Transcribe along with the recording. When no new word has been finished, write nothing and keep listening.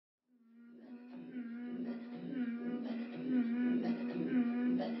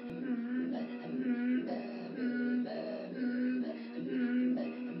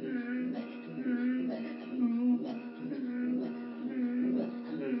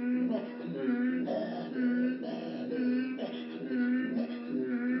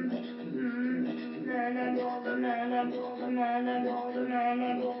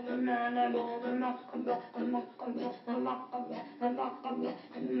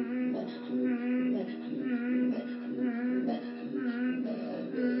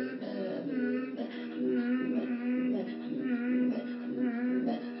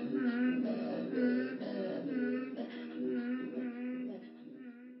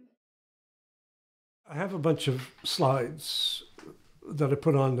I have a bunch of slides that I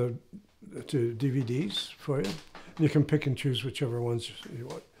put on to DVDs for you. You can pick and choose whichever ones you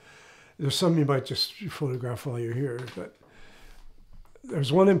want. There's some you might just photograph while you're here, but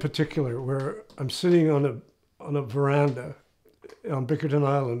there's one in particular where I'm sitting on a veranda on Bickerton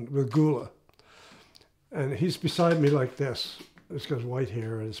Island with Gula, and he's beside me like this. He's got white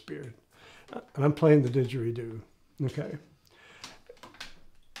hair and his beard, and I'm playing the didgeridoo. Okay.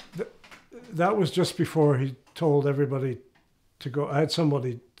 That was just before he told everybody to go. I had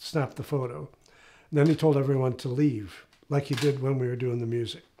somebody snap the photo. And then he told everyone to leave, like he did when we were doing the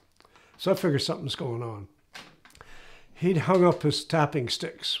music. So I figured something's going on. He'd hung up his tapping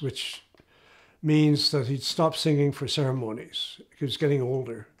sticks, which means that he'd stopped singing for ceremonies. He was getting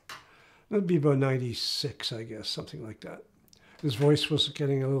older. That'd be about 96, I guess, something like that. His voice was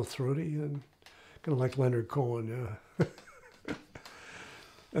getting a little throaty and kind of like Leonard Cohen,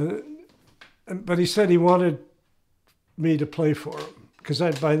 yeah. But he said he wanted me to play for him, because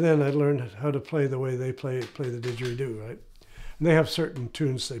by then I'd learned how to play the way they play the didgeridoo, right? And they have certain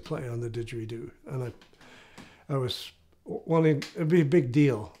tunes they play on the didgeridoo, and I was wanting, it'd be a big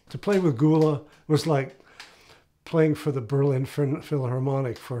deal. To play with Gula was like playing for the Berlin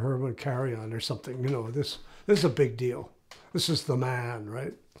Philharmonic for Herman Carrion or something. You know, this is a big deal. This is the man,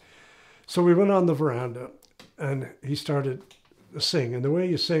 right? So we went on the veranda, and he started to sing. And the way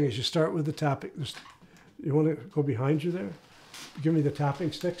you sing is you start with the tapping. You want to go behind you there? Give me the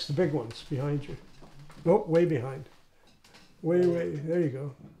tapping sticks, the big ones behind you. Nope, way behind. Way, there you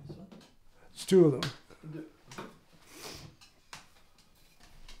go. It's two of them.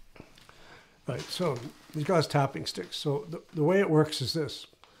 Right, so he's got his tapping sticks. So the way it works is this.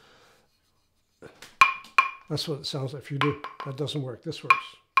 That's what it sounds like. If you do, that doesn't work. This works.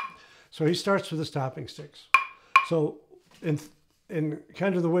 So he starts with his tapping sticks. So in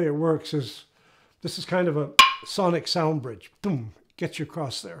kind of the way it works is, this is kind of a sonic sound bridge. Boom, gets you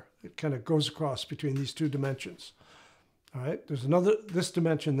across there. It kind of goes across between these two dimensions. All right, there's this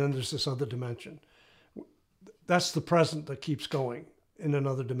dimension, then there's this other dimension. That's the present that keeps going in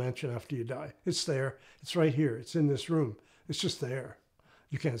another dimension after you die. It's there, it's right here, it's in this room. It's just there.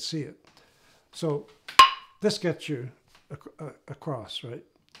 You can't see it. So this gets you across, right?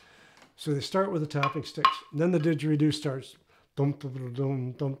 So they start with the tapping sticks. And then the didgeridoo starts. Dum, dum,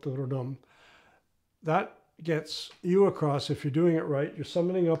 dum, dum, dum, dum. That gets you across. If you're doing it right, you're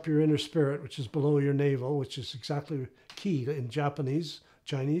summoning up your inner spirit, which is below your navel, which is exactly ki in Japanese,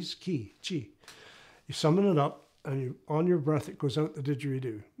 Chinese, ki, chi. You summon it up, and on your breath, it goes out the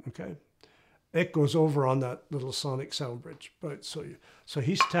didgeridoo, okay? It goes over on that little sonic sound bridge. But so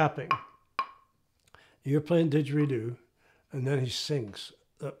he's tapping. You're playing didgeridoo, and then he sings.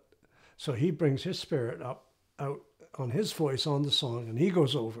 So he brings his spirit out on his voice on the song, and he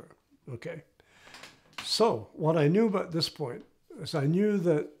goes over, okay? So what I knew about this point is I knew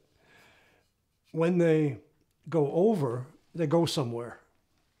that when they go over, they go somewhere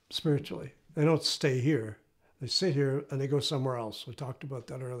spiritually. They don't stay here. They sit here and they go somewhere else. We talked about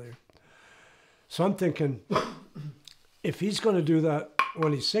that earlier. So I'm thinking, if he's going to do that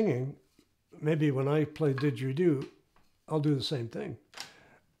when he's singing, maybe when I play didgeridoo, I'll do the same thing.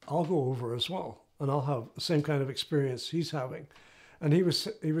 I'll go over as well, and I'll have the same kind of experience he's having. And he was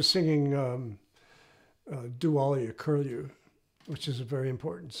singing Do All You, Curl You, which is a very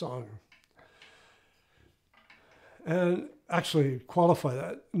important song. And actually qualify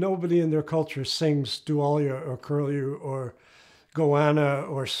that. Nobody in their culture sings Do All You or Curl You or Goanna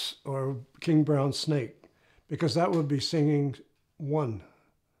or King Brown Snake, because that would be singing one.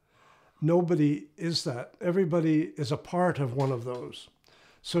 Nobody is that. Everybody is a part of one of those.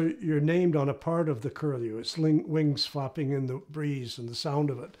 So you're named on a part of the curlew. It's wings flapping in the breeze and the sound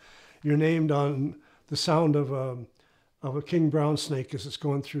of it. You're named on the sound of a king brown snake as it's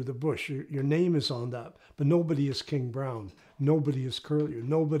going through the bush. Your name is on that, but nobody is King Brown. Nobody is curlew.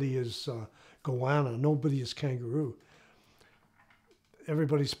 Nobody is goanna. Nobody is kangaroo.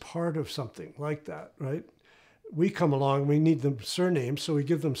 Everybody's part of something like that, right? We come along, we need them surnames, so we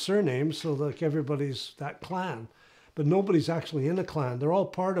give them surnames so like everybody's that clan. But nobody's actually in a clan. They're all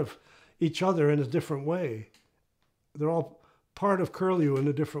part of each other in a different way. They're all part of curlew in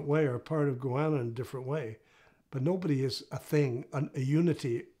a different way or part of goanna in a different way. But nobody is a thing, a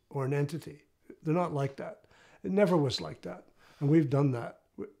unity or an entity. They're not like that. It never was like that. And we've done that.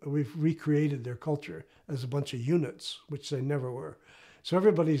 we've recreated their culture as a bunch of units, which they never were. So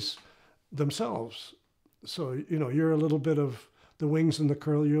everybody's themselves. So, you know, you're a little bit of the wings and the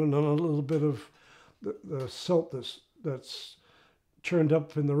curlew, and then a little bit of the silt that's churned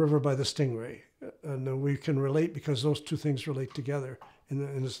up in the river by the stingray. And then we can relate because those two things relate together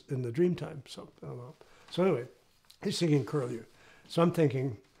in the dream time. So, I don't know. So anyway, he's singing curlew. So I'm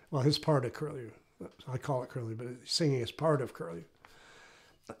thinking, well, his part of curlew. I call it curlew, but he's singing as part of curlew.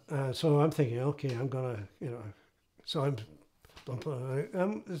 So I'm thinking, okay, I'm gonna, you know, so I'm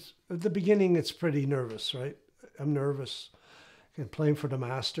at the beginning, it's pretty nervous, right? I'm nervous, playing for the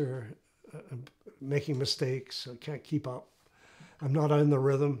master, making mistakes, I can't keep up. I'm not in the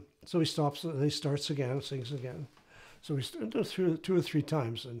rhythm. So he stops and he starts again, sings again. So we do through 2 or 3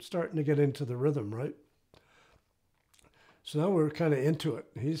 times and starting to get into the rhythm, right? So now we're kind of into it.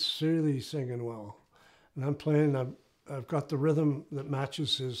 He's really singing well. And I'm playing, I've got the rhythm that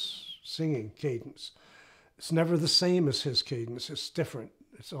matches his singing cadence. It's never the same as his cadence. It's different.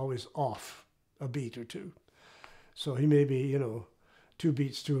 It's always off a beat or 2. So he may be, you know, 2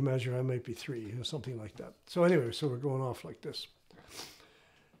 beats to a measure. I might be 3 or something like that. So anyway, so we're going off like this.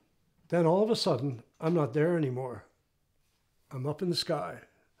 Then all of a sudden, I'm not there anymore. I'm up in the sky.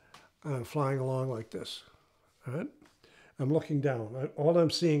 And I'm flying along like this. All right? I'm looking down. All I'm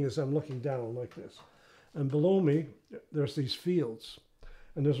seeing is I'm looking down like this. And below me, there's these fields.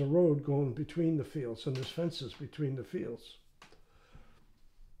 And there's a road going between the fields. And there's fences between the fields.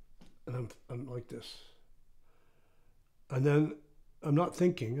 And I'm like this. And then I'm not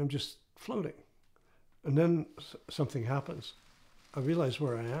thinking. I'm just floating. And then something happens. I realize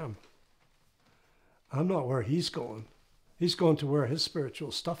where I am. I'm not where he's going. He's going to where his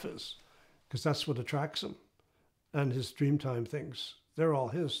spiritual stuff is. Because that's what attracts him. And his Dreamtime things. They're all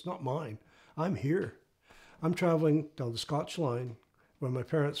his, not mine. I'm here. I'm traveling down the Scotch line where my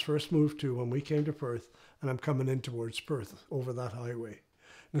parents first moved to when we came to Perth, and I'm coming in towards Perth over that highway.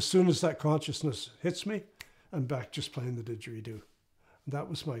 And as soon as that consciousness hits me, I'm back just playing the didgeridoo. That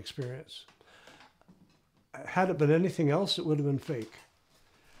was my experience. Had it been anything else, it would have been fake.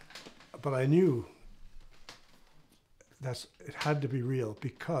 But I knew it had to be real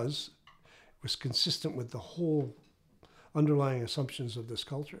because it was consistent with the whole underlying assumptions of this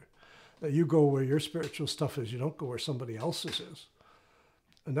culture. That you go where your spiritual stuff is, you don't go where somebody else's is.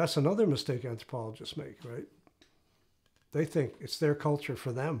 And that's another mistake anthropologists make, right? They think it's their culture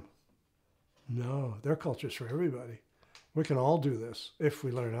for them. No, their culture is for everybody. We can all do this if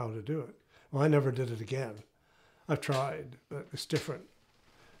we learn how to do it. Well, I never did it again. I've tried, but it's different.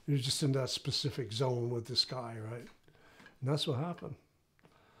 You're just in that specific zone with this guy, right? And that's what happened.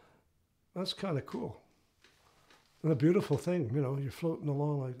 That's kind of cool. And a beautiful thing, you know, you're floating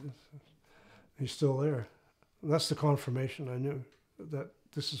along like this. He's still there. And that's the confirmation I knew that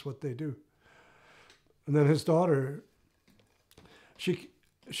this is what they do. And then his daughter, she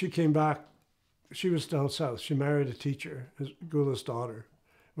came back. She was down south. She married a teacher, Gula's daughter,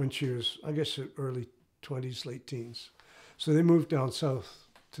 when she was, I guess, early 20s, late teens. So they moved down south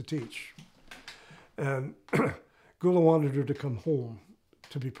to teach. And Gula wanted her to come home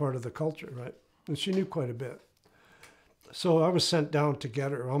to be part of the culture, right? And she knew quite a bit. So I was sent down to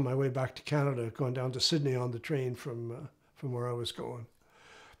get her on my way back to Canada, going down to Sydney on the train from where I was going.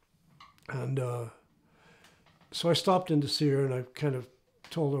 And so I stopped in to see her, and I kind of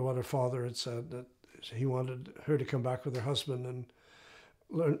told her what her father had said, that he wanted her to come back with her husband and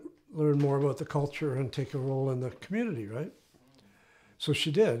learn more about the culture and take a role in the community, right? So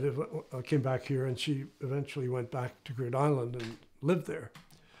she did. I came back here, and she eventually went back to Groote Eylandt and lived there.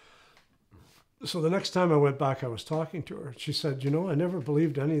 So the next time I went back, I was talking to her. She said, you know, I never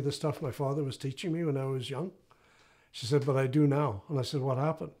believed any of the stuff my father was teaching me when I was young. She said, but I do now. And I said, what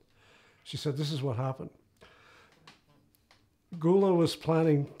happened? She said, this is what happened. Gula was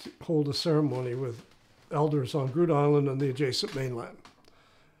planning to hold a ceremony with elders on Groote Eylandt and the adjacent mainland.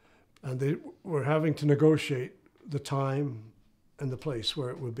 And they were having to negotiate the time and the place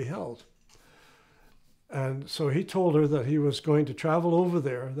where it would be held. And so he told her that he was going to travel over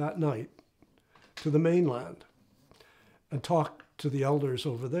there that night to the mainland and talk to the elders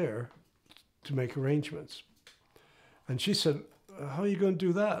over there to make arrangements. And she said, how are you going to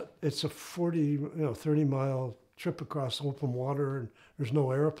do that? It's a 30-mile trip across open water and there's no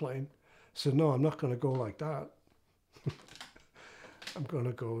airplane. I said, no, I'm not going to go like that. I'm going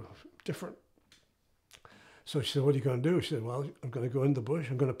to go different. So she said, what are you going to do? She said, well, I'm going to go in the bush.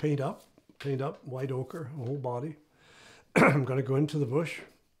 I'm going to paint up white ochre, whole body. I'm going to go into the bush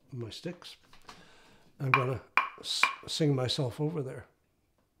with my sticks. I'm going to sing myself over there.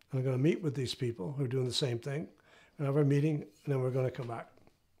 And I'm going to meet with these people who are doing the same thing and have our meeting, and then we're going to come back.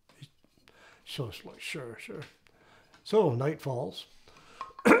 So it's like, sure, sure. So night falls.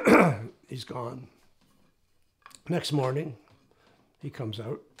 He's gone. Next morning, he comes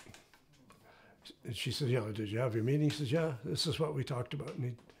out. And she says, yeah, did you have your meeting? He says, yeah, this is what we talked about. And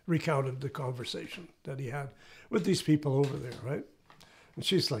he recounted the conversation that he had with these people over there, right? And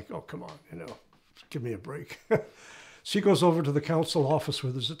she's like, oh, come on, you know, give me a break. She goes over to the council office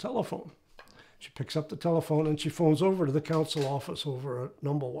where there's a telephone. She picks up the telephone and she phones over to the council office over at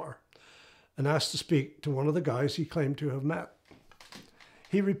Numbulwar and asks to speak to one of the guys he claimed to have met.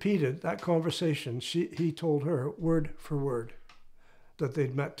 He repeated that conversation. He told her word for word that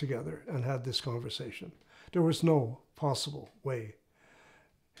they'd met together and had this conversation. There was no possible way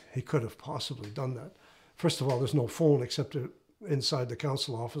he could have possibly done that. First of all, there's no phone except inside the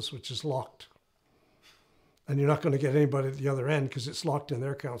council office, which is locked. And you're not going to get anybody at the other end because it's locked in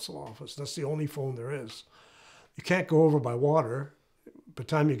their council office. That's the only phone there is. You can't go over by water. By the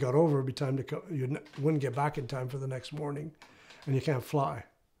time you got over, it'd be time to go, you wouldn't get back in time for the next morning. And you can't fly.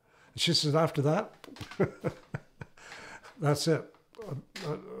 And she said, after that, that's it.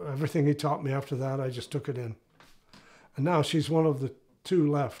 Everything he taught me after that, I just took it in. And now she's one of the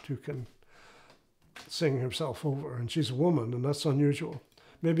two left who can sing herself over. And she's a woman, and that's unusual.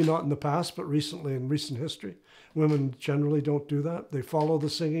 Maybe not in the past, but recently, in recent history. Women generally don't do that. They follow the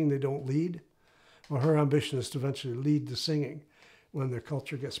singing, they don't lead. Well, her ambition is to eventually lead the singing when their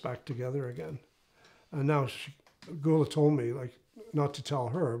culture gets back together again. And now Gula told me, like, not to tell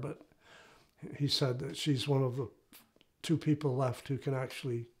her, but he said that she's one of the two people left who can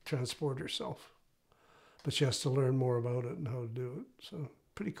actually transport herself. But she has to learn more about it and how to do it. So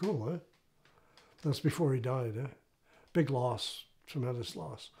pretty cool, eh? That's before he died, eh? Big loss, tremendous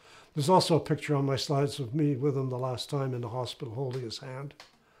loss. There's also a picture on my slides of me with him the last time in the hospital holding his hand.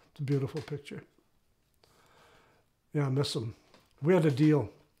 It's a beautiful picture. Yeah, I miss him. We had a deal.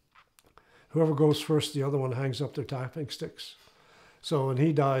 Whoever goes first, the other one hangs up their tapping sticks. So when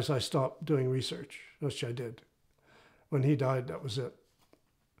he dies, I stopped doing research, which I did. When he died, that was it.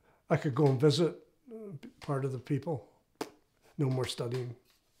 I could go and visit part of the people. No more studying.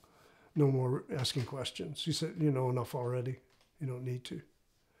 No more asking questions. He said, you know enough already. You don't need to.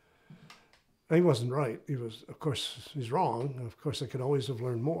 And he wasn't right. He was, of course, he's wrong. Of course, I could always have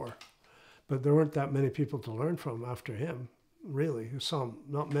learned more. But there weren't that many people to learn from after him, really. Some,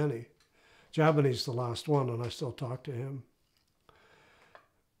 not many. Japanese, the last one, and I still talk to him.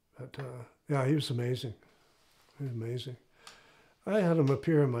 But yeah, he was amazing. He was amazing. I had him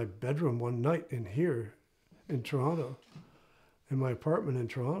appear in my bedroom one night in here, in Toronto, in my apartment in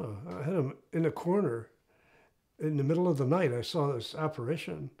Toronto. I had him in a corner. In the middle of the night, I saw this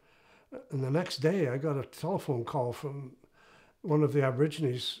apparition. And the next day, I got a telephone call from one of the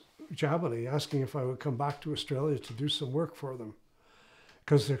Aborigines, Jabani, asking if I would come back to Australia to do some work for them.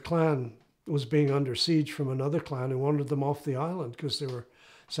 Because their clan was being under siege from another clan who wanted them off the island because they were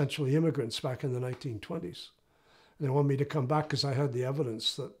essentially immigrants back in the 1920s. And they wanted me to come back because I had the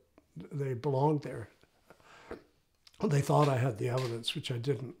evidence that they belonged there. They thought I had the evidence, which I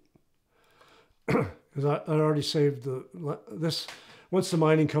didn't. Because I'd already saved this. Once the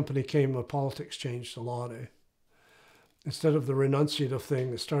mining company came, the politics changed a lot. Eh? Instead of the renunciative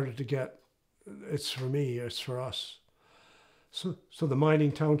thing, it started to get, it's for me, it's for us. So the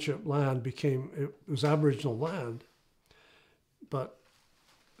mining township land it was Aboriginal land, but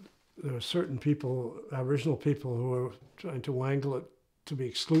there were certain people, Aboriginal people, who were trying to wangle it to be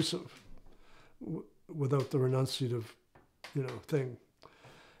exclusive without the renunciative, thing.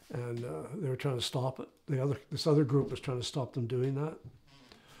 And they were trying to stop it. This other group was trying to stop them doing that.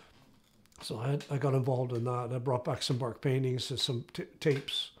 So I got involved in that. I brought back some bark paintings and some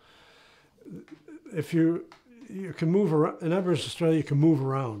tapes. If you can move around, in Aboriginal Australia, you can move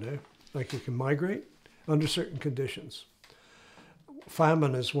around, eh? Like you can migrate under certain conditions.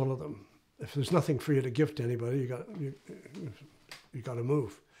 Famine is one of them. If there's nothing for you to give to anybody, you got to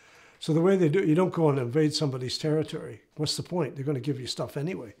move. So the way they do it, you don't go and invade somebody's territory. What's the point? They're going to give you stuff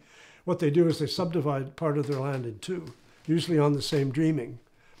anyway. What they do is they subdivide part of their land in two, usually on the same dreaming.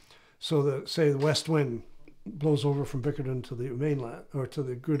 So that, say, the west wind blows over from Bickerton to the mainland, or to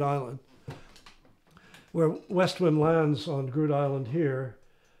the Groot Island. Where west wind lands on Groot Island here,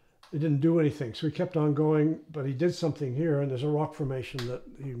 it didn't do anything. So he kept on going, but he did something here, and there's a rock formation that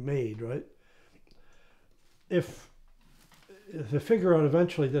he made, right? If they figure out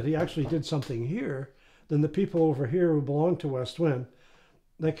eventually that he actually did something here, then the people over here who belong to West Wind,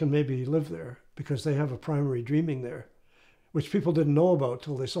 they can maybe live there because they have a primary dreaming there, which people didn't know about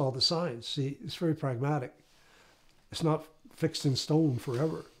till they saw the signs. See, it's very pragmatic. It's not fixed in stone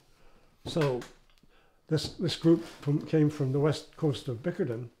forever. So this group came from the west coast of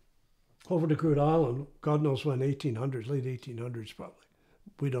Bickerton, over to Groote Island, God knows when, 1800s, late 1800s probably.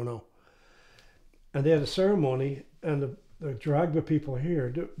 We don't know. And they had a ceremony, and the Jaragba people here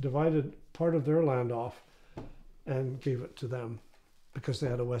divided part of their land off and gave it to them because they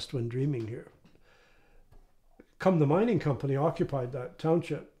had a west wind dreaming here. Come the mining company occupied that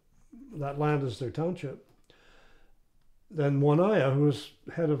township, that land as their township. Then Wanaya, who was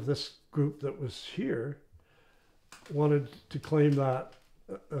head of this group that was here, wanted to claim that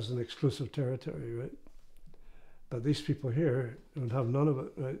as an exclusive territory, right? But these people here would have none of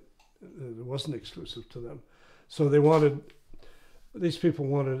it, right? It wasn't exclusive to them. So these people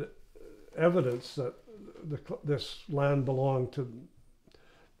wanted evidence that this land belonged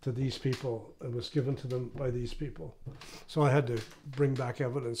to these people and was given to them by these people. So I had to bring back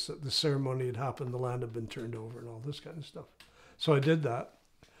evidence that the ceremony had happened, the land had been turned over and all this kind of stuff. So I did that.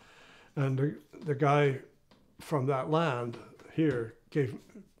 And the guy from that land here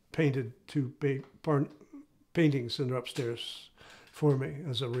painted two paintings in their upstairs for me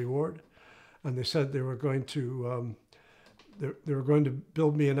as a reward. And they said they were going to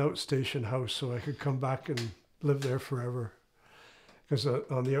build me an outstation house so I could come back and live there forever. Because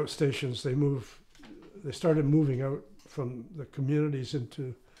on the outstations, they started moving out from the communities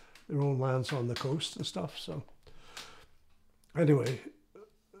into their own lands on the coast and stuff. So anyway,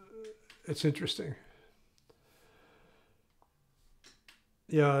 it's interesting.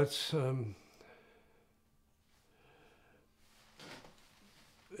 Yeah,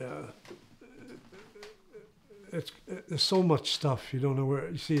 there's so much stuff you don't know where.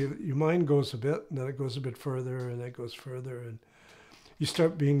 You see, your mind goes a bit, and then it goes a bit further, and it goes further, and you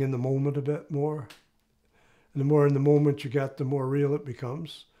start being in the moment a bit more. And the more in the moment you get, the more real it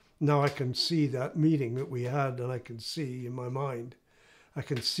becomes. Now I can see that meeting that we had, and I can see in my mind, I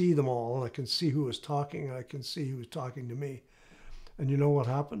can see them all, and I can see who was talking, and I can see who was talking to me. And you know what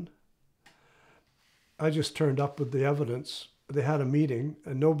happened? I just turned up with the evidence. They had a meeting,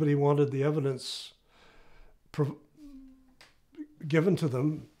 and nobody wanted the evidence given to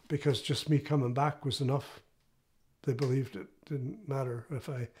them because just me coming back was enough. They believed it didn't matter if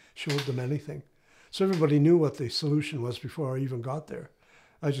I showed them anything. So everybody knew what the solution was before I even got there.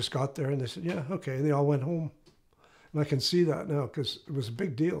 I just got there and they said, yeah, okay. And they all went home. And I can see that now because it was a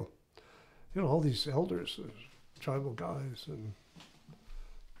big deal. You know, all these elders, tribal guys, and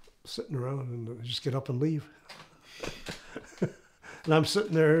sitting around and they just get up and leave. And I'm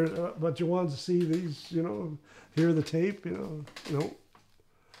sitting there, but you want to see these, you know, hear the tape, you know.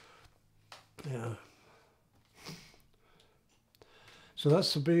 Yeah. So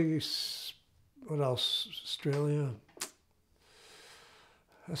that's the big, what else? Australia.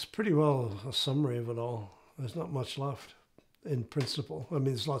 That's pretty well a summary of it all. There's not much left in principle. I mean,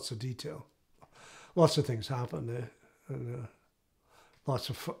 there's lots of detail. Lots of things happen, and lots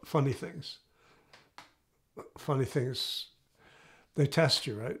of funny things. Funny things, they test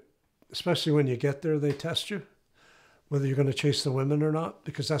you, right? Especially when you get there, they test you, whether you're going to chase the women or not,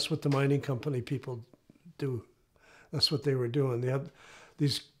 because that's what the mining company people do. That's what they were doing. They had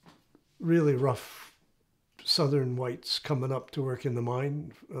these really rough southern whites coming up to work in the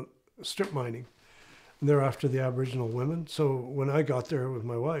mine, strip mining, and they're after the Aboriginal women. So when I got there with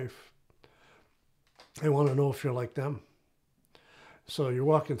my wife, they want to know if you're like them. So you're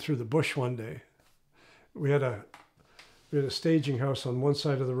walking through the bush one day. We had a staging house on one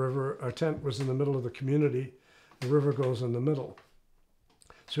side of the river. Our tent was in the middle of the community. The river goes in the middle.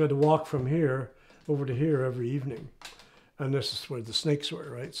 So we had to walk from here over to here every evening. And this is where the snakes were,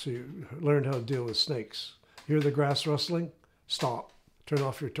 right? So you learned how to deal with snakes. Hear the grass rustling? Stop. Turn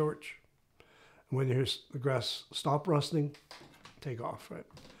off your torch. And when you hear the grass stop rustling, take off, right?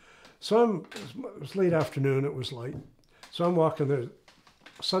 So it was late afternoon, it was light. So I'm walking there.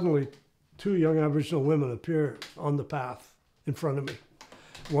 Suddenly, two young Aboriginal women appear on the path in front of me.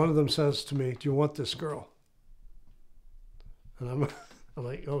 One of them says to me, "Do you want this girl?" And I'm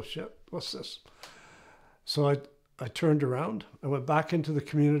like, oh shit, what's this? So I turned around, I went back into the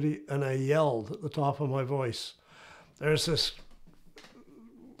community, and I yelled at the top of my voice, "There's this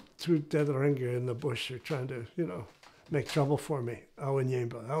two Didgeridu in the bush who are trying to, you know, make trouble for me.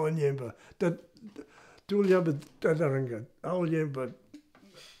 Awanyemba, Awanyemba, Dulyaba Didgeridu, Awanyemba,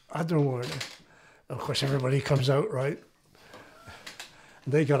 I don't want it." Of course, everybody comes out, right?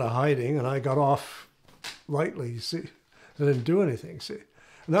 They got a hiding, and I got off lightly, you see. I didn't do anything, see.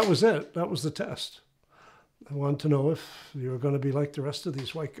 And that was it. That was the test. I wanted to know if you were going to be like the rest of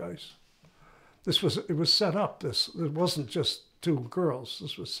these white guys. It was set up. It wasn't just two girls.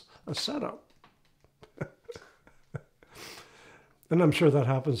 This was a setup. And I'm sure that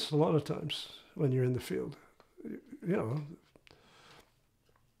happens a lot of times when you're in the field. You know,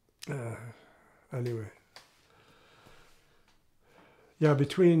 Anyway. Yeah,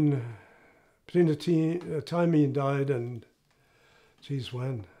 between the time he died and, geez,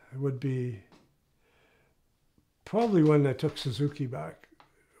 when? It would be probably when I took Suzuki back.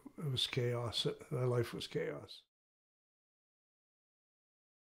 It was chaos. My life was chaos.